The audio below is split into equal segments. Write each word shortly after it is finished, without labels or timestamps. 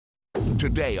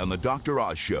Today on the Dr.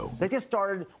 Oz Show. Let's get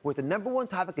started with the #1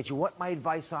 topic that you want my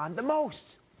advice on the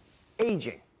most.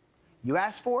 Aging. You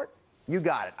asked for it, you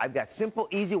got it. I've got simple,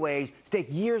 easy ways to take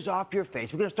years off your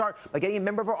face. We're going to start by getting a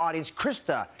member of our audience.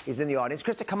 Krista is in the audience.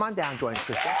 Krista, come on down. Join us,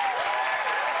 Krista.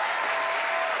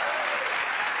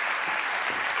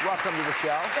 Welcome to the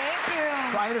show. Thank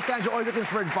you. So I understand you're always looking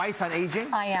for advice on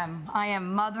aging. I am. I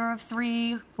am mother of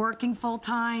 3, working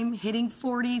full-time, hitting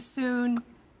 40 soon.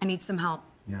 I need some help.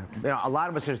 Yeah. You know, a lot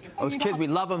of us, those kids, we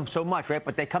love them so much, right?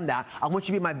 But they come down. I want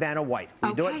you to be my Vanna White. Will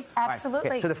you do it? Absolutely.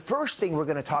 Right. Okay. So the first thing we're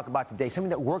going to talk about today, something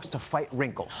that works to fight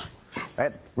wrinkles. Yes.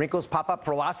 Right? Wrinkles pop up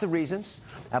for lots of reasons,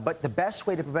 but the best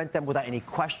way to prevent them without any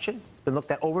question, been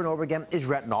looked at over and over again, is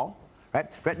retinol. Right?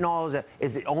 Retinol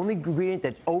is the only ingredient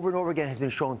that over and over again has been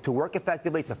shown to work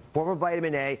effectively. It's a form of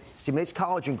vitamin A, stimulates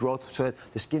collagen growth so that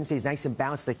the skin stays nice and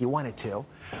balanced like you want it to.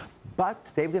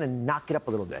 But they're going to knock it up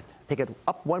a little bit. Take it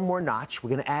up one more notch. We're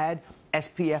going to add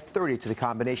SPF 30 to the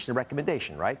combination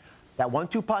recommendation, right? That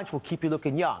 1-2 punch will keep you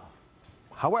looking young.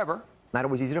 However, not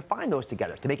always easy to find those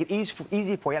together. To make it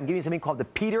easy for you, I'm giving you something called the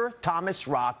Peter Thomas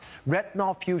Roth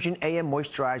Retinol Fusion AM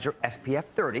Moisturizer SPF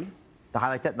 30. To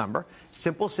highlight that number.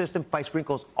 Simple system, fights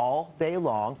wrinkles all day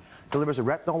long, delivers a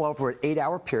retinol over an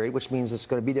 8-hour period, which means it's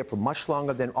going to be there for much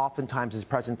longer than oftentimes is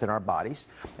present in our bodies.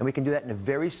 And we can do that in a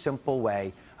very simple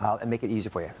way and make it easy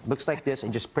for you. It looks like this,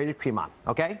 and just spray the cream on,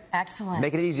 okay? Excellent.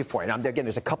 Make it easy for you. Now, again,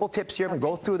 there's a couple tips here. I'm going to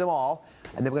go through them all,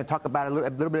 and then we're going to talk about it a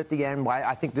little bit at the end, why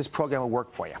I think this program will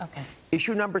work for you. Okay.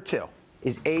 Issue number 2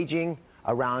 is aging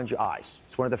around your eyes.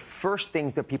 It's one of the first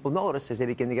things that people notice as they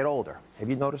begin to get older. Have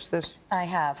you noticed this? I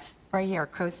have. Right here,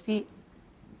 crow's feet.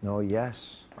 No,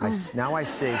 yes. Now I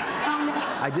see. Oh, no.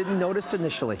 I didn't notice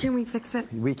initially. Can we fix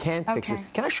it? We can fix it.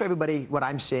 Can I show everybody what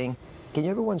I'm seeing? Can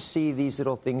you everyone see these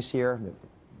little things here?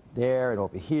 There and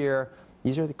over here.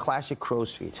 These are the classic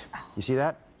crow's feet. You see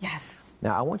that? Yes.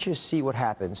 Now, I want you to see what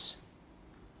happens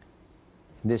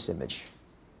in this image.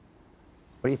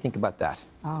 What do you think about that?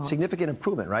 Oh, significant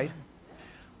improvement, right?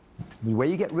 The way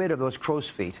you get rid of those crow's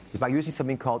feet is by using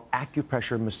something called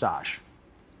acupressure massage.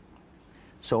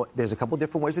 So there's a couple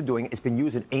different ways of doing it. It's been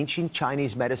used in ancient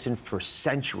Chinese medicine for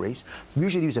centuries. We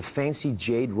usually use a fancy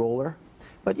jade roller,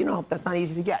 but you know, that's not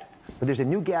easy to get. But there's a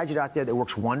new gadget out there that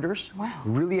works wonders. Wow.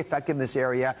 Really effective in this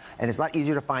area, and it's a lot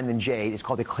easier to find than jade. It's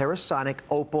called the Clarisonic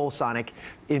Opal Sonic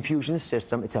Infusion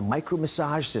System. It's a micro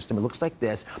massage system. It looks like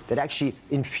this, that actually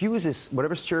infuses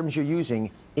whatever serums you're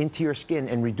using into your skin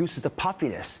and reduces the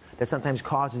puffiness that sometimes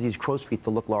causes these crow's feet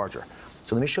to look larger.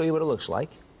 So let me show you what it looks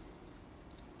like.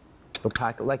 You'll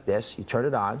pack it like this. You turn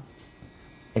it on.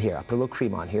 And here, I'll put a little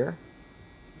cream on here.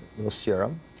 A little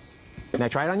serum. Can I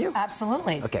try it on you?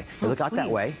 Absolutely. Okay. You look out that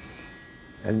way.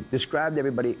 And describe to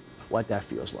everybody what that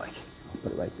feels like. I'll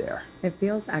put it right there. It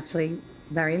feels actually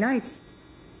very nice.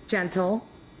 Gentle.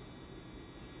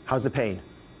 How's the pain?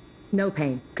 No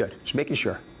pain. Good. Just making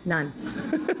sure. None.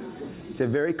 It's a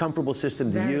very comfortable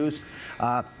system to use,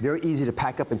 very easy to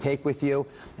pack up and take with you,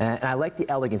 and I like the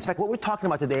elegance. In fact, what we're talking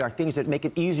about today are things that make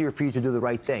it easier for you to do the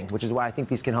right thing, which is why I think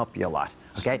these can help you a lot,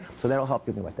 okay? So that'll help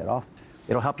you. Let me wipe that off.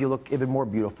 It'll help you look even more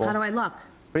beautiful. How do I look?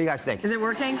 What do you guys think? Is it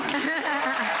working?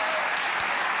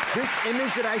 This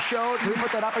image that I showed, can we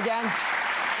put that up again?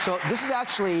 So this is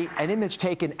actually an image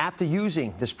taken after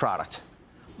using this product.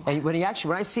 And when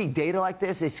I see data like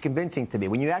this, it's convincing to me.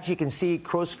 When you actually can see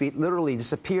crow's feet literally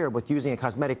disappear with using a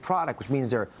cosmetic product, which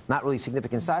means there are not really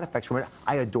significant side effects from it,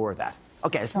 I adore that.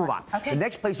 Okay, let's move on. Okay. The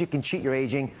next place you can cheat your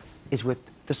aging is with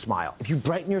the smile. If you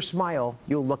brighten your smile,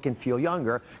 you'll look and feel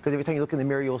younger, because every time you look in the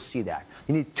mirror, you'll see that.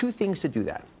 You need 2 things to do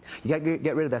that. You got to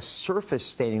get rid of that surface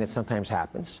staining that sometimes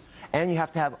happens, and you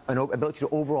have to have an ability to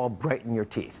overall brighten your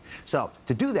teeth. So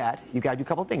to do that, you've got to do a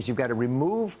couple things. You've got to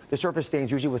remove the surface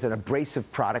stains, usually with an abrasive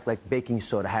product like baking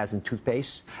soda has in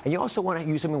toothpaste. And you also want to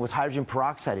use something with hydrogen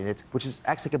peroxide in it, which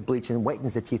acts like a bleach and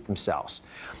whitens the teeth themselves.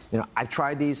 You know, I've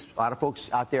tried these. A lot of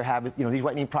folks out there have it. You know, these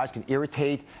whitening products can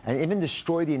irritate and even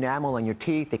destroy the enamel on your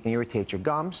teeth. They can irritate your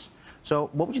gums. So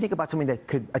what would you think about something that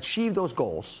could achieve those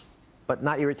goals, but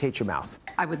not irritate your mouth?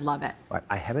 I would love it. All right,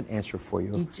 I have an answer for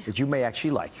you do? that you may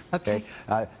actually like. Okay.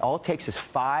 All it takes is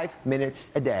 5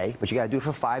 minutes a day, but you got to do it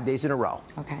for 5 days in a row.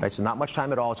 Okay. Right, so not much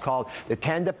time at all. It's called the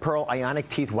Tanda Pearl Ionic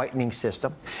Teeth Whitening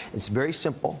System. It's very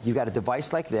simple. You got a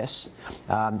device like this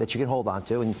that you can hold on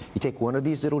to, and you take one of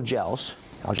these little gels.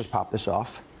 I'll just pop this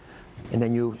off, and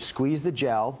then you squeeze the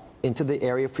gel into the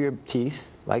area for your teeth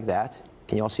like that.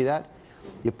 Can you all see that?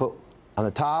 You put on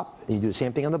the top, and you do the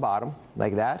same thing on the bottom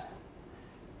like that.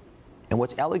 And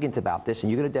what's elegant about this,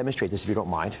 and you're going to demonstrate this if you don't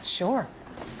mind. Sure.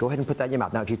 Go ahead and put that in your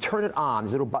mouth. Now, if you turn it on,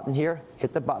 there's a little button here.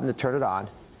 Hit the button to turn it on.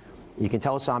 You can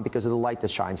tell it's on because of the light that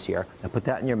shines here. Now put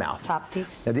that in your mouth. Top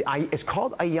teeth. Now it's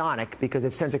called ionic because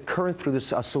it sends a current through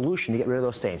this solution to get rid of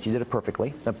those stains. You did it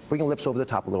perfectly. Now bring your lips over the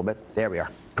top a little bit. There we are.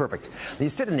 Perfect. Now you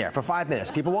sit in there for 5 minutes.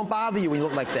 People won't bother you when you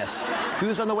look like this. Do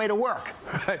this on the way to work.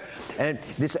 And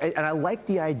I like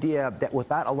the idea that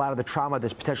without a lot of the trauma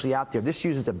that's potentially out there, this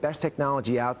uses the best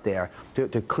technology out there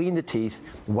to clean the teeth,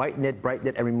 whiten it, brighten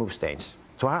it, and remove stains.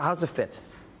 So how's it fit?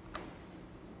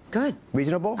 Good.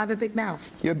 Reasonable? I have a big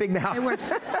mouth. You have a big mouth? It works.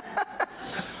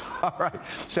 All right.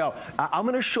 So I'm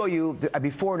going to show you a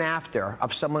before and after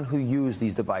of someone who used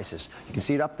these devices. You can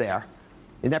see it up there.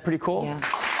 Isn't that pretty cool? Yeah.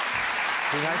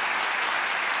 Pretty nice?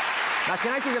 Now,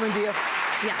 can I say something to you?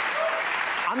 Yeah.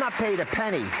 I'm not paid a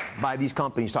penny by these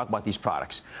companies to talk about these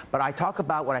products, but I talk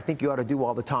about what I think you ought to do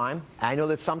all the time. I know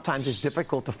that sometimes it's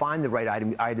difficult to find the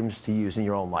right items to use in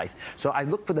your own life. So I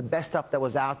look for the best stuff that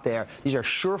was out there. These are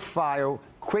surefire,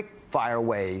 quick-fire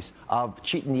ways of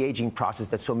cheating the aging process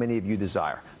that so many of you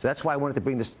desire. So that's why I wanted to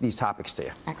bring these topics to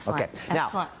you. Excellent. Okay.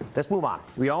 Now, let's move on.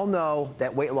 We all know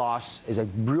that weight loss is a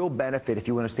real benefit if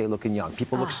you want to stay looking young.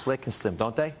 People look slick and slim,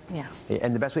 don't they? Yeah.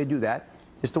 And the best way to do that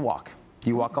is to walk. Do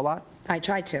you walk a lot? I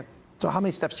try to. So how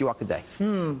many steps do you walk a day?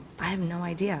 I have no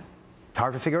idea. It's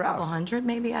hard to figure out. Couple hundred,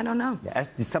 maybe? I don't know. Yeah,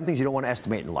 some things you don't want to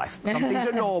estimate in life. Some things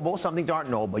are knowable, some things aren't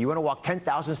knowable. You want to walk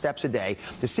 10,000 steps a day.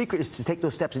 The secret is to take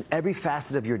those steps in every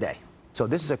facet of your day. So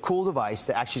this is a cool device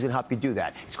that actually is going to help you do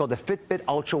that. It's called the Fitbit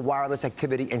Ultra Wireless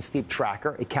Activity and Sleep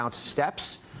Tracker. It counts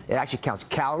steps. It actually counts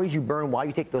calories you burn while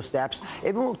you take those steps.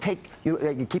 It will take you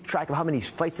keep track of how many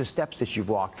flights of steps that you've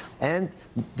walked. And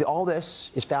all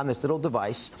this is found in this little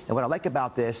device. And what I like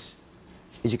about this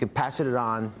is you can pass it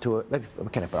on to a.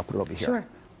 I'll put it over here. Sure.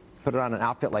 Put it on an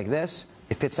outfit like this.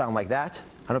 It fits on like that.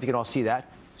 I don't know if you can all see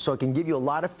that. So it can give you a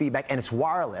lot of feedback, and it's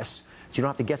wireless, so you don't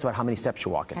have to guess about how many steps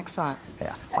you're walking. Excellent.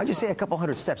 Yeah. I'll just say a couple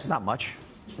hundred steps. It's not much.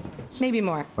 Maybe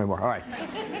more. Way more. All right.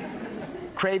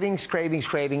 Cravings, cravings,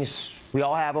 cravings. We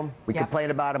all have them. We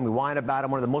complain about them. We whine about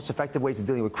them. One of the most effective ways of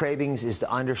dealing with cravings is to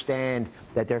understand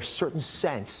that there's certain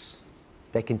scents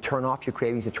that can turn off your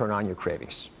cravings and turn on your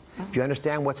cravings. If you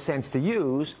understand what scents to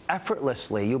use,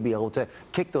 effortlessly you'll be able to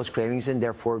kick those cravings and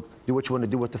therefore do what you want to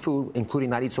do with the food, including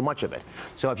not eat so much of it.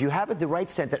 So if you have the right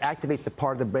scent that activates the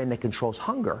part of the brain that controls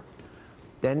hunger,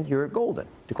 then you're golden.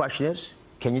 The question is,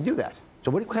 can you do that? So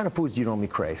what kind of foods do you normally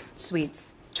crave?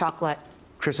 Sweets. Chocolate.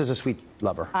 Chris is a sweet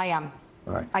lover. I am.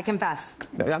 All right. I confess.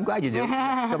 I'm glad you do.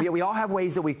 So we all have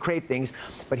ways that we crave things,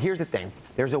 but here's the thing.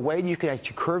 There's a way that you can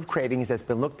actually curb cravings that's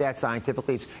been looked at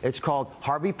scientifically. It's called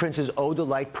Harvey Prince's Eau de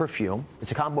Lite perfume.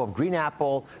 It's a combo of green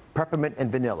apple, peppermint,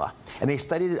 and vanilla. And they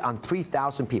studied it on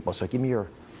 3,000 people. So give me your,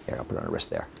 here, I'll put it on the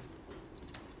wrist there.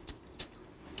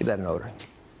 Give that an odor.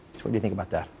 So what do you think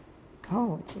about that?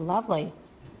 Oh, it's lovely.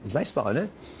 It's a nice smell, isn't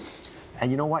it?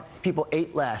 And you know what? People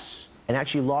ate less and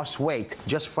actually lost weight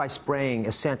just by spraying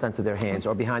a scent onto their hands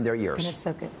or behind their ears. I'm gonna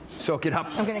soak it. Soak it up.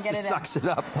 I'm gonna get it Sucks it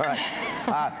up. All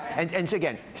right. And so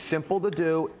again, simple to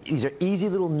do. These are easy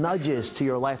little nudges to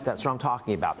your life. That's what I'm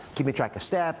talking about. Keeping track of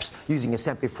steps, using a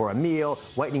scent before a meal,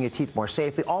 whitening your teeth more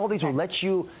safely. All these will let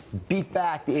you beat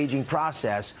back the aging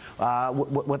process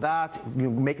without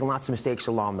making lots of mistakes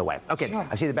along the way. Okay, sure.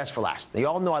 I see the best for last. You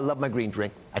all know I love my green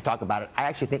drink. I talk about it. I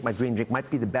actually think my green drink might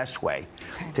be the best way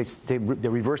to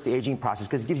reverse the aging process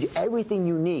because it gives you everything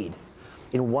you need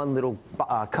in one little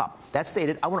cup. That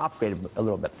stated, I want to upgrade it a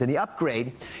little bit. Then the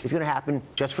upgrade is going to happen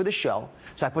just for the show.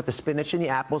 So I put the spinach and the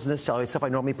apples and the celery, stuff I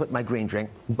normally put in my green drink.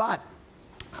 But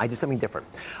I did something different.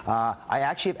 I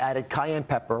actually have added cayenne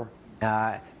pepper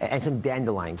and some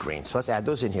dandelion greens. So let's add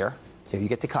those in here. Here, you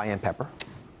get the cayenne pepper.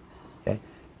 Okay.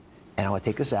 And I want to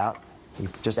take this out. You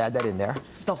just add that in there.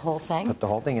 The whole thing? Put the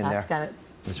whole thing in there. That's got to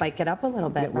spike it up a little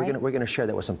bit, We're right? gonna share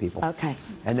that with some people. Okay.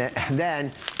 And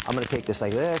then I'm gonna take this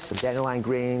like this, some dandelion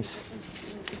greens.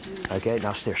 Okay,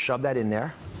 now shove that in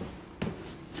there.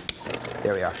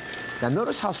 There we are. Now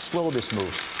notice how slow this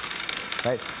moves,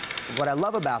 right? What I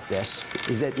love about this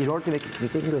is that in order to make it, you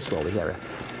can do it slowly, there we are.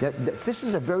 This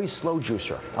is a very slow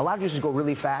juicer. A lot of juicers go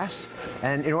really fast,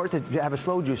 and in order to have a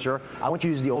slow juicer, I want you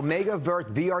to use the Omega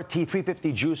Vert VRT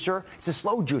 350 juicer. It's a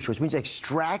slow juicer, which means it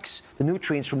extracts the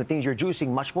nutrients from the things you're juicing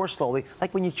much more slowly,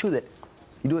 like when you chew it.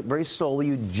 You do it very slowly,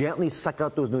 you gently suck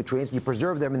out those nutrients, you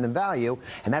preserve them in the value,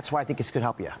 and that's why I think this could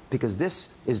help you, because this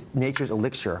is nature's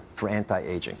elixir for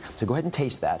anti-aging. So go ahead and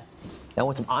taste that. Now I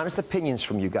want some honest opinions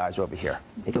from you guys over here.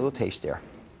 Take a little taste there.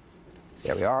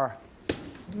 There we are.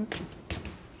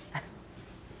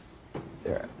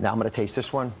 There. Now I'm going to taste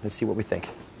this one. Let's see what we think.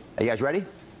 Are you guys ready?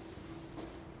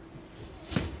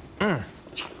 Do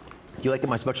you like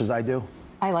them as much as I do?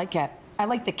 I like it. I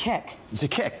like the kick. It's a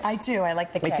kick. I do. I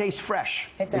like the kick. It tastes fresh.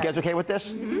 It does. You guys okay with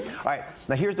this? All right.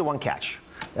 Now here's the one catch.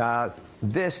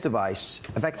 This device,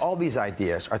 in fact, all these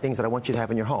ideas are things that I want you to have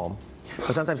in your home,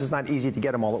 but sometimes it's not easy to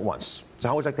get them all at once. So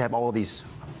I always like to have all of these.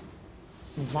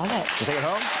 Love it. You take it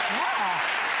home?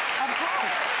 Yeah, of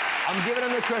course. I'm giving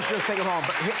them to Christian, take them home.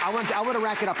 But here, I want to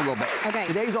rack it up a little bit. Okay.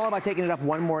 Today's all about taking it up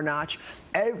one more notch.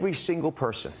 Every single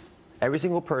person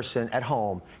at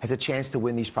home has a chance to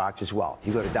win these products as well.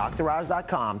 You go to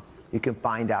DrOz.com, you can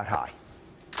find out how.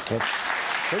 Okay.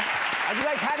 Are you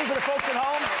guys happy for the folks at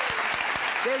home?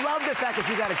 They love the fact that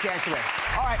you got a chance to win.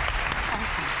 All right.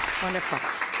 Awesome. Wonderful.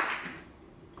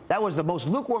 That was the most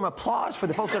lukewarm applause for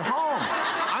the folks at home.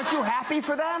 Aren't you happy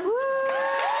for them? Woo!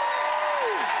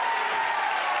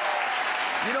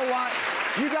 You know what?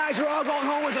 You guys are all going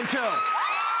home with them, too.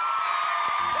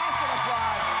 That's an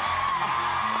applause.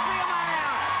 Bring them on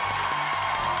out.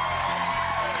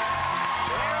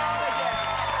 They're all the guests.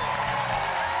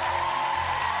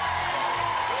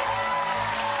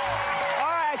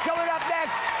 All right, coming up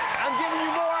next, I'm giving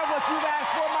you more of what you've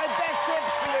asked for. My best tip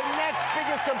for your next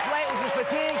biggest complaint, which is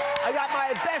fatigue. I got my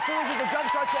best solution to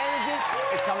jumpstart your energy.